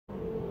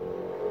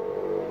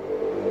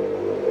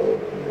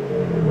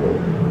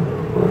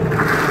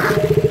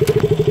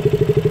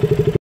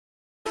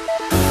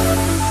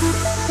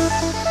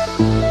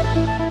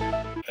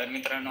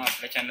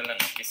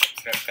नक्की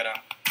सबस्क्राईब करा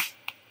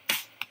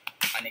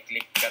आणि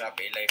क्लिक करा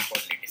बेल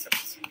आयकॉन लेटेस्ट.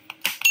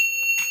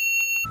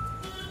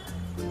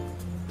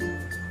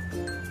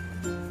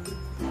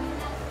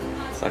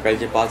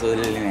 सकाळचे 5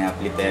 वाजलेले नाही,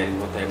 आपली तयारी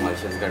होत आहे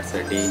मालशेज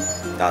घाटसाठी.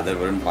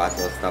 दादरवरून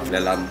 5 वाजता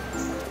आपल्याला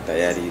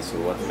तयारी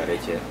सुरुवात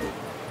करायची आहे.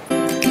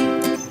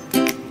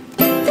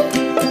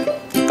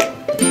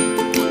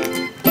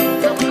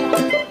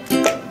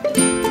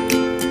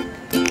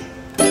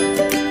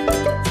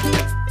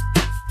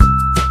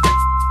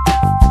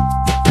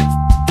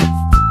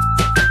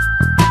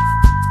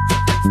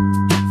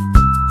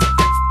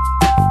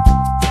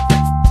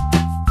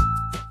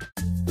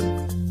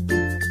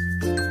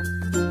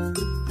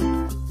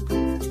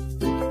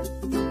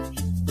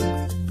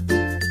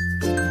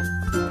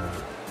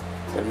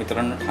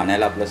 मित्रांनो,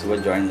 ठाण्याला आपल्यासोबत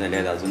जॉईन झाले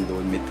आहेत अजून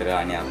 2 मित्र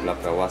आणि आपला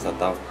प्रवास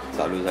आता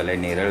चालू झाला आहे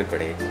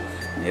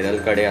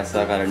नेरळकडे.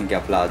 असा कारण की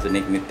आपला अजून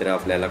एक मित्र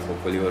आपल्याला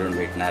खोपोलीवरून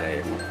भेटणार आहे.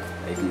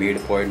 एक मिड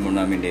पॉईंट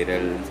म्हणून आम्ही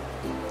नेरळ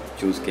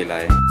चूज केला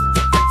आहे.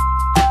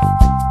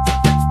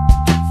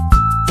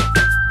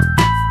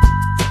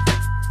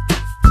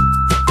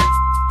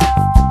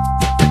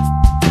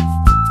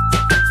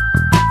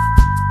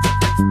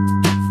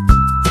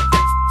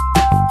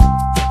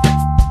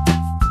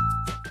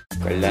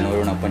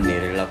 कल्याणवरून आपण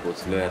नेरळला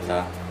पोचलोय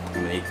आता.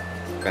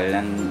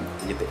 कल्याण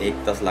जिथे 1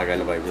 तास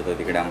लागायला पाहिजे होतं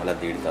तिकडे आम्हाला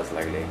 1.5 तास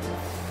लागले.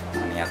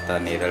 आणि आता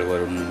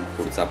नेरळवरून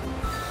पुढचा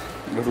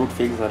रूट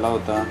फिक्स झाला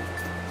होता.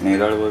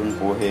 नेरळवरून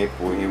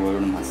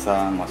पोहेवरून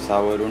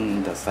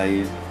म्हसावरून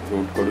दसाई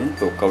रूटकडून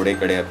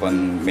टोकवडेकडे आपण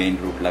मेन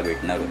रूटला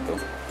भेटणार होतो.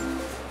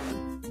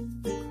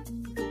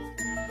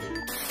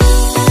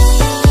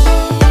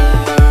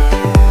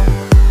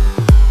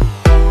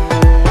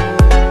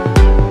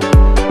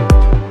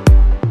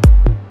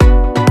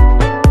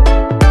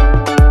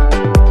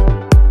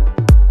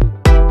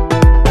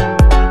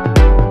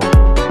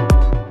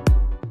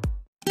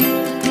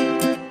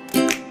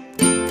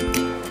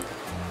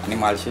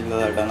 मालशेजला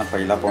जाताना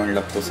पहिला पॉईंट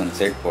लागतो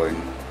सनसेट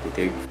पॉईंट.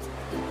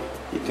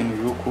 इथून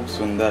व्ह्यू खूप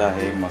सुंदर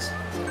आहे.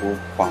 मस्त खूप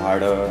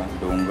पहाड,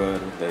 डोंगर,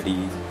 दरी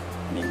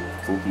आणि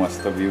खूप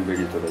मस्त व्ह्यू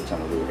भेटतो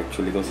त्याच्यामध्ये.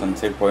 ॲक्च्युली तो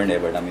सनसेट पॉईंट आहे,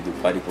 बट आम्ही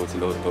दुपारी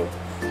पोचलो होतो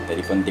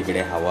तरी पण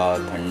तिकडे हवा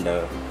थंड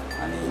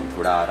आणि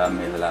थोडा आराम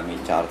मिळाला. आम्ही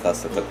 4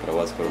 तास सतत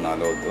प्रवास करून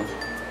आलो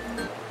होतो.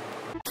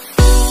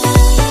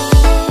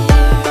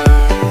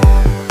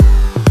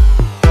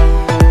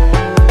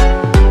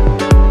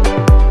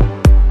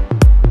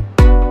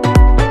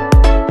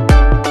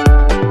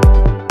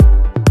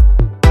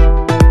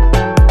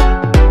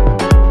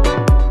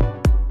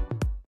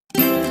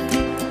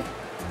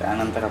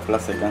 त्यानंतर आपला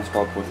सेकंड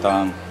स्टॉप होता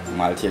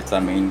मालशेजचा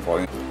मेन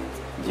पॉईंट,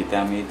 जिथे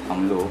आम्ही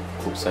थांबलो.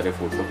 खूप सारे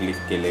फोटो क्लिक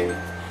केले.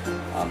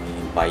 आम्ही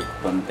बाईक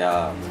पण त्या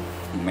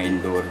मेन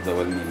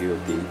डोअरजवळ नेली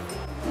होती.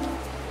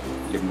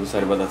 लिंबू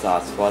सरबताचा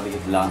आस्वाद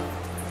घेतला.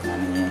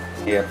 आणि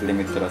हे आपले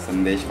मित्र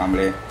संदेश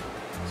कांबळे,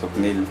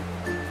 स्वप्नील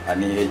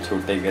आणि हे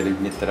छोटे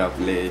गरीब मित्र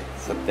आपले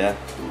सत्या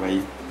भाई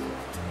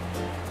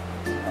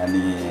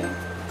आणि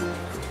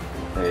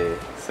हे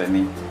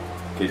सनी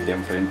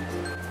KTM फ्रेंड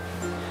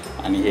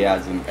आणि हे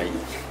अजून काही.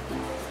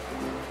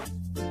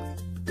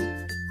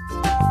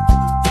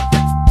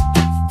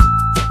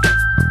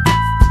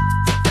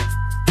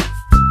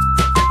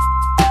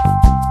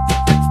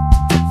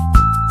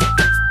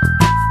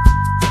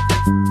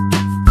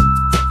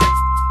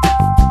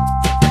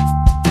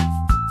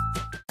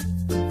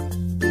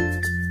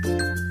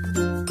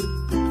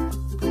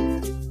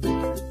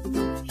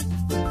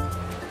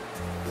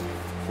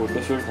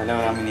 फोटोशूट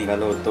झाल्यावर आम्ही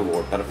निघालो होतो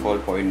वॉटरफॉल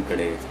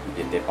पॉईंटकडे,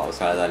 जिथे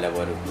पावसाळा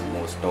झाल्यावर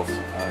मोस्ट ऑफ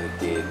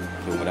ते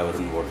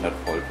डोंगरावरून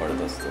वॉटरफॉल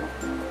पडत असतो.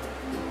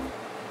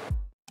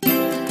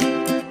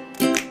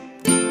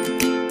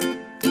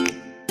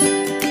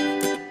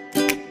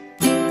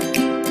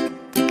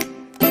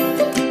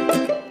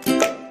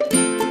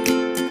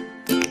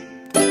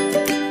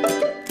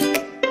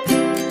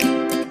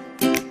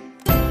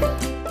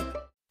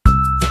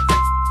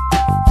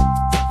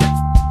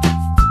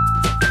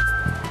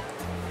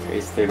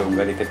 ते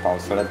डोंगर इथे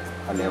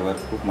पावसाळ्यात आल्यावर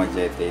खूप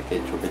मजा येते. इथे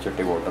छोटे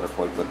छोटे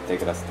वॉटरफॉल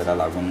प्रत्येक रस्त्याला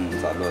लागून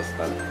चालू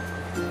असतात.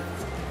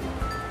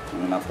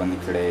 म्हणून आपण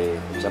इकडे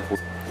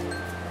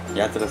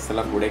याच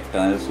रस्त्याला पुढे एक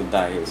टनलसुद्धा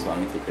आहे. सो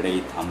आम्ही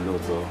तिकडेही थांबलो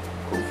होतो.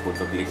 खूप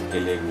फोटो क्लिक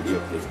केले, व्हिडिओ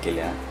क्लिक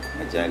केल्या,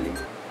 मजा आली.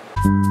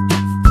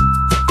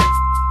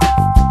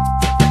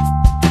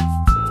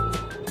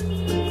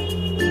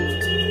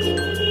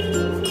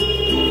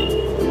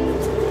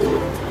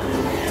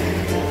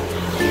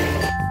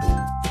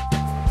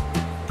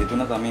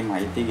 आम्ही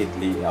माहिती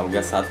घेतली.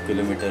 अवघ्या 7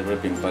 किलोमीटरवर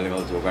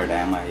पिंपळगाव जोगा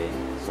डॅम आहे.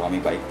 सो आम्ही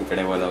बाईक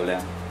तिकडे वळवल्या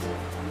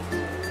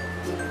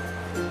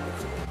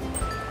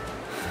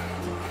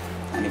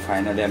आणि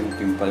फायनली आम्ही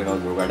पिंपळगाव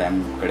जोगा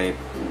डॅमकडे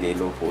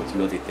गेलो,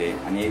 पोचलो तिथे.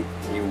 आणि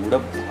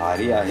एवढं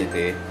भारी आहे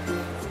ते,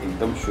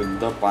 एकदम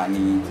शुद्ध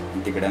पाणी.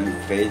 तिकडे आम्ही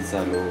फ्रेश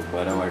झालो,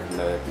 बरं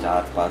वाटलं.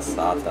 4, 5,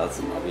 6 तास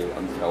आम्ही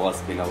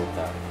प्रवास केला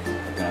होता.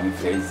 तिथून आम्ही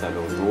फ्रेश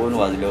झालो. 2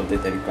 वाजले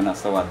होते तरी पण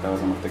असं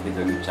वातावरण होतं की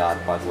जणू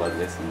 4-5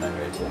 वाजले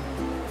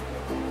संध्याकाळचे.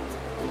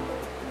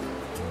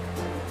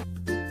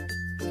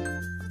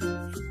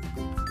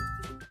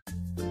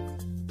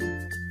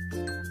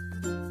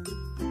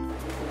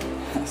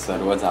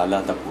 सर्व झालं.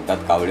 आता पोटात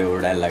कावळे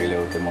ओरडायला लागले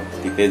होते.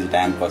 मग तिथेच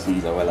डॅमपासून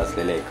जवळ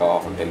असलेल्या एका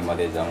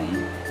हॉटेलमध्ये जाऊन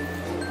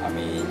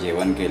आम्ही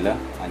जेवण केलं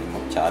आणि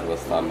मग 4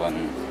 वाजता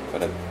आपण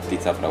परत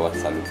तिचा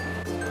प्रवास चालू.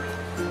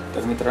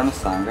 तर मित्रांनो,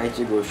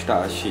 सांगायची गोष्ट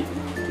अशी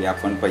की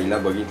आपण पहिला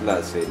बघितलं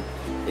असेल,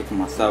 एक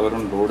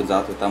म्हसावरून रोड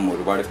जात होता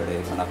मुरबाडकडे,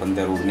 पण आपण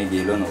त्या रोडने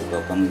गेलो नव्हतो.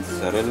 आपण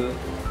सरळ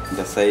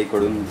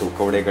जसाईकडून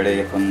टोकवडेकडे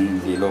आपण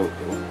गेलो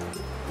होतो.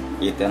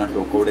 येताना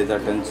टोकवडेचा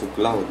टर्न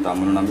चुकला होता,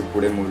 म्हणून आम्ही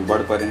पुढे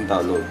मुरबाडपर्यंत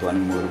आलो होतो आणि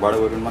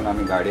मुरबाडवरून मग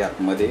आम्ही गाडी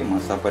आतमध्ये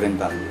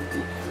म्हसापर्यंत आणली होती.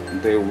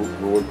 तो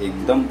रोड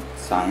एकदम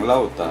चांगला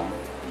होता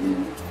की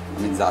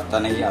आम्ही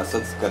जातानाही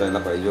असंच करायला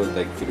पाहिजे होतं.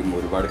 ॲक्च्युली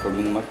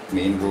मुरबाडकडून मग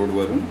मेन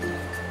रोडवरून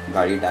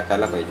गाडी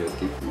टाकायला पाहिजे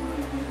होती.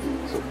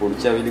 सो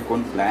पुढच्या वेळी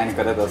कोण प्लॅन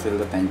करत असेल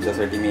तर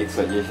त्यांच्यासाठी मी एक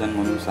सजेशन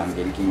म्हणून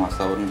सांगेल की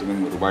म्हसावरून तुम्ही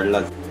मुरबाडला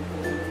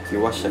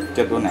किंवा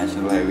शक्यतो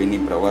नॅशनल हायवेनी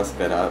प्रवास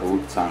करा. रोड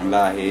चांगला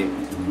आहे,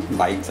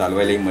 बाईक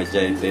चालवायलाही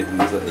मजा येते,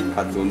 तुमचं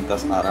 1-2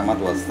 तास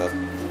आरामात वाजतात.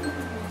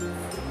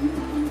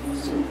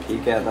 सो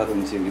ठीक आहे, आता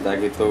तुमची विदा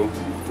घेतो.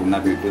 पुन्हा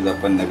भेटूच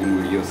आपण नवीन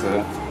व्हिडिओसह.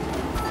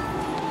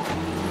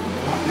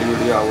 आपली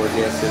व्हिडिओ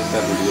आवडली असेल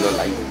तर व्हिडिओला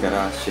लाईक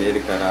करा, शेअर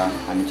करा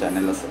आणि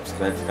चॅनलला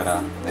सबस्क्राईब करा.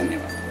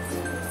 धन्यवाद.